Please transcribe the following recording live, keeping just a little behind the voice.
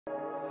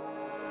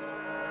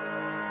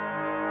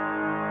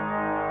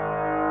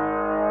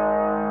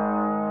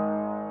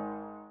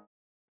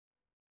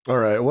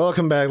Alright,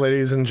 welcome back,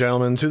 ladies and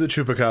gentlemen, to the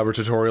Chupacabra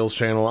Tutorials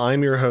channel.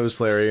 I'm your host,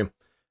 Larry,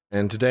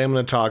 and today I'm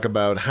going to talk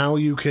about how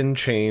you can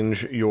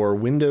change your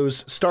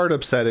Windows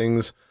startup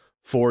settings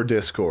for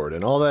Discord.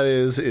 And all that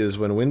is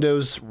when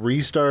Windows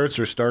restarts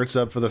or starts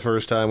up for the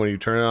first time, when you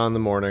turn it on in the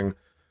morning,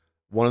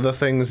 one of the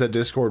things that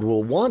Discord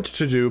will want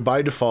to do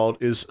by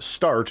default is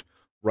start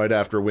right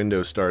after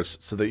Windows starts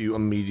so that you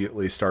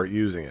immediately start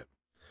using it.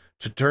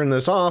 To turn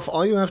this off,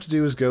 all you have to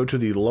do is go to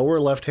the lower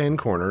left-hand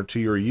corner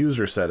to your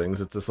user settings.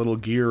 It's this little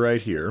gear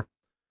right here.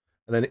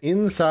 And then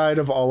inside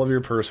of all of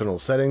your personal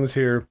settings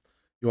here,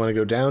 you want to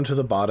go down to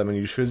the bottom and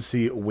you should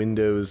see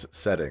Windows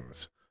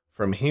Settings.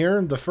 From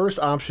here, the first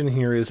option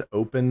here is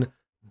Open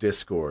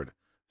Discord.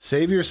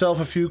 Save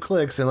yourself a few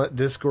clicks and let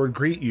Discord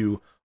greet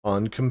you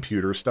on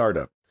computer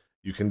startup.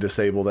 You can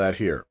disable that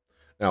here.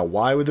 Now,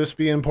 why would this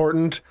be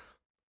important?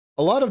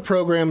 A lot of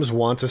programs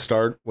want to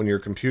start when your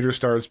computer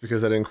starts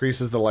because that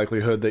increases the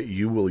likelihood that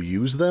you will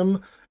use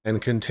them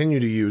and continue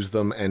to use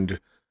them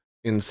and,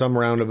 in some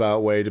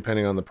roundabout way,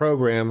 depending on the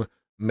program,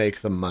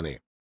 make them money.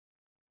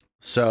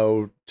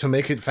 So, to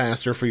make it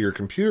faster for your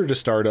computer to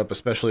start up,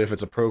 especially if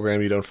it's a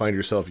program you don't find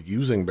yourself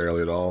using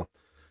barely at all,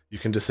 you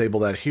can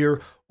disable that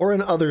here or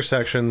in other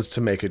sections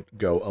to make it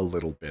go a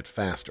little bit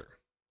faster.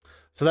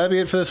 So that'd be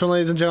it for this one,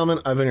 ladies and gentlemen.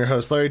 I've been your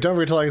host, Larry. Don't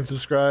forget to like and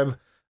subscribe,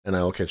 and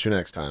I will catch you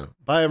next time.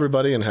 Bye,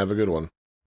 everybody, and have a good one.